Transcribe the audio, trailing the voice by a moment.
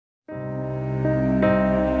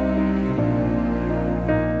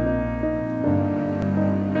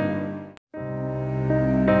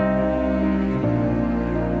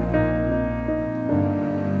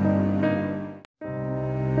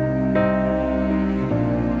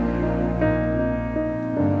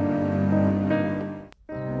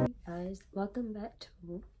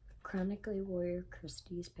to Chronically Warrior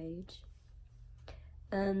Kristi's page.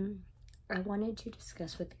 I wanted to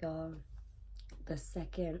discuss with y'all the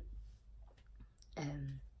second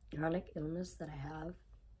chronic illness that I have,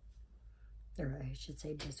 or I should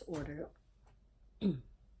say disorder. I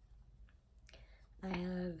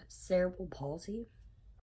have cerebral palsy.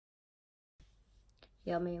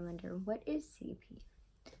 Y'all may wonder, what is CP?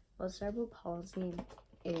 Well, cerebral palsy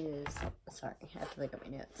is, sorry, I have to look at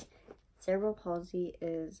my notes. Cerebral palsy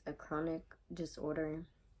is a chronic disorder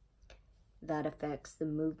that affects the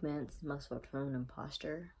movements, muscle tone, and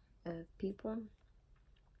posture of people.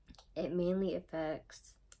 It mainly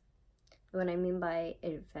affects, what I mean by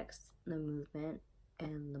it affects the movement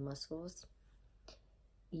and the muscles.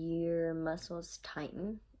 Your muscles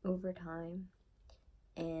tighten over time,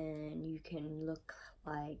 and you can look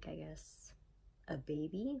like, I guess, a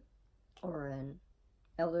baby or an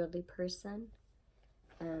elderly person.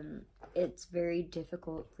 It's very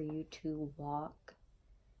difficult for you to walk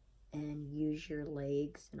and use your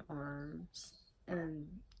legs and arms.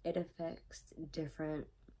 It affects different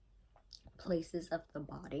places of the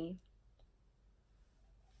body.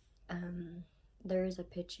 There's a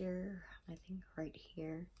picture, I think right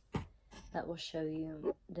here, that will show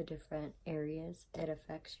you the different areas it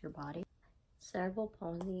affects your body. Cerebral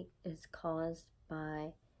palsy is caused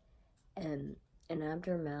by an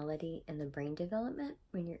abnormality in the brain development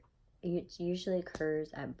it usually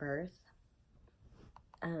occurs at birth.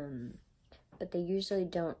 But they usually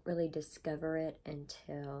don't really discover it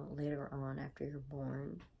until later on after you're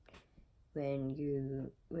born, when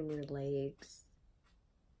your legs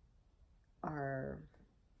are,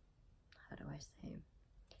 how do I say,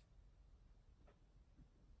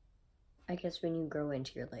 I guess when you grow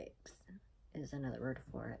into your legs is another word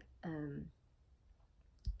for it.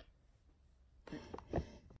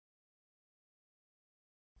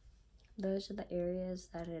 Those are the areas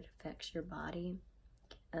that it affects your body.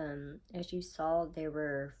 As you saw, there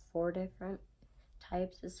were 4 different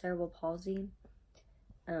types of cerebral palsy.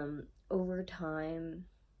 Over time,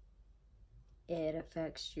 it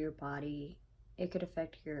affects your body. It could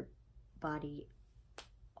affect your body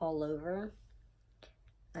all over.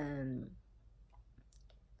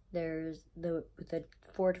 There's the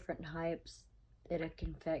 4 different types. It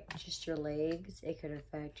can affect just your legs. It could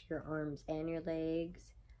affect your arms and your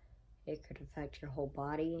legs. It could affect your whole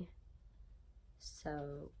body.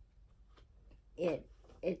 So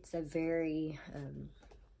it's a very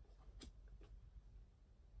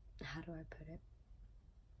how do I put it?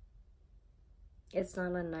 It's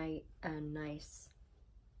not a nice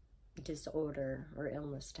disorder or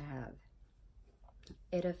illness to have.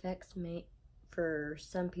 It affects me. For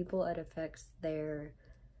some people, it affects their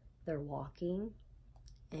walking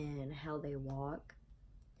and how they walk.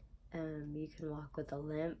 You can walk with a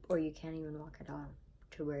limp, or you can't even walk at all,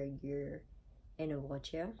 to where you're in a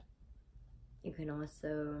wheelchair. You can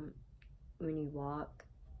also, when you walk,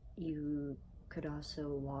 you could also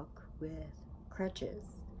walk with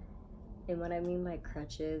crutches. And what I mean by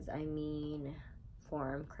crutches, I mean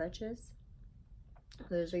forearm crutches.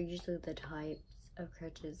 Those are usually the types of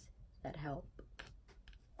crutches that help.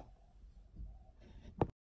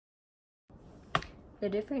 The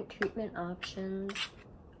different treatment options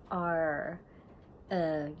are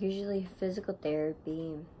usually physical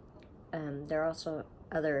therapy. There are also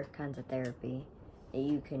other kinds of therapy that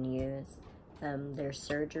you can use. There's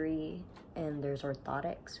surgery, and there's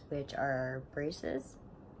orthotics, which are braces.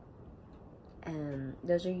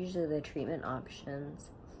 Those are usually the treatment options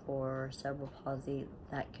for cerebral palsy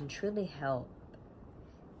that can truly help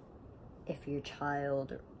if your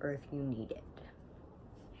child or if you need it.